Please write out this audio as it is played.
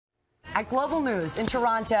at Global News in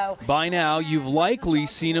Toronto. By now, you've likely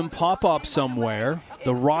seen him pop up somewhere,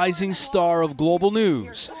 the rising star of Global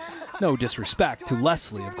News. No disrespect to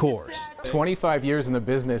Leslie, of course. 25 years in the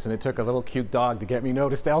business, and it took a little cute dog to get me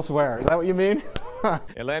noticed elsewhere. Is that what you mean?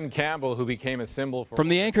 Elaine Campbell, who became a symbol for... From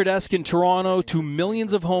the anchor desk in Toronto to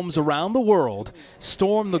millions of homes around the world,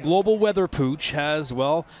 Storm the Global Weather Pooch has,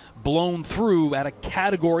 well, blown through at a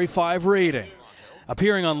Category 5 rating.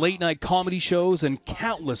 Appearing on late-night comedy shows and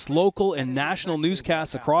countless local and national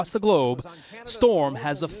newscasts across the globe, Storm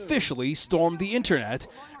has officially stormed the internet,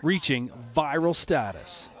 reaching viral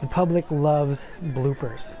status. The public loves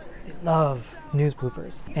bloopers. They love news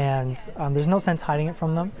bloopers, and there's no sense hiding it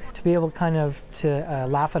from them. To be able to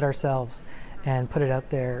laugh at ourselves and put it out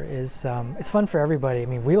there is it's fun for everybody. I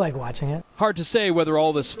mean, we like watching it. Hard to say whether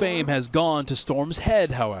all this fame has gone to Storm's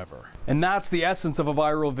head, however. And that's the essence of a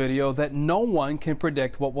viral video, that no one can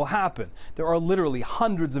predict what will happen. There are literally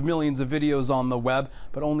hundreds of millions of videos on the web,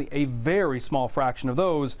 but only a very small fraction of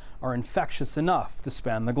those are infectious enough to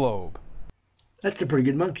span the globe. That's a pretty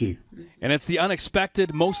good monkey. And it's the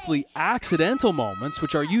unexpected, mostly accidental moments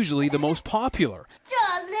which are usually the most popular.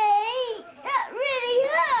 Johnny, that really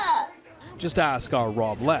hurt. Just ask our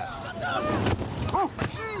Rob Leff. Oh,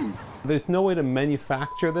 jeez. There's no way to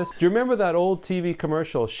manufacture this. Do you remember that old TV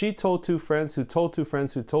commercial? She told two friends who told two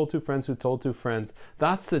friends who told two friends who told two friends.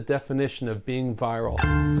 That's the definition of being viral.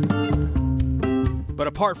 But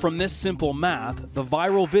apart from this simple math, the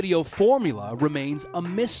viral video formula remains a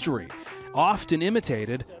mystery. Often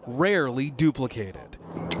imitated, rarely duplicated.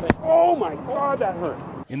 Oh my God, that hurt.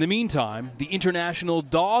 In the meantime, the international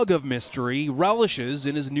dog of mystery relishes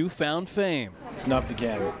in his newfound fame. Snubbed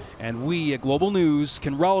again. And we at Global News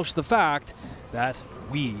can relish the fact that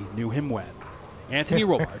we knew him when. Anthony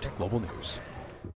Roark, Global News.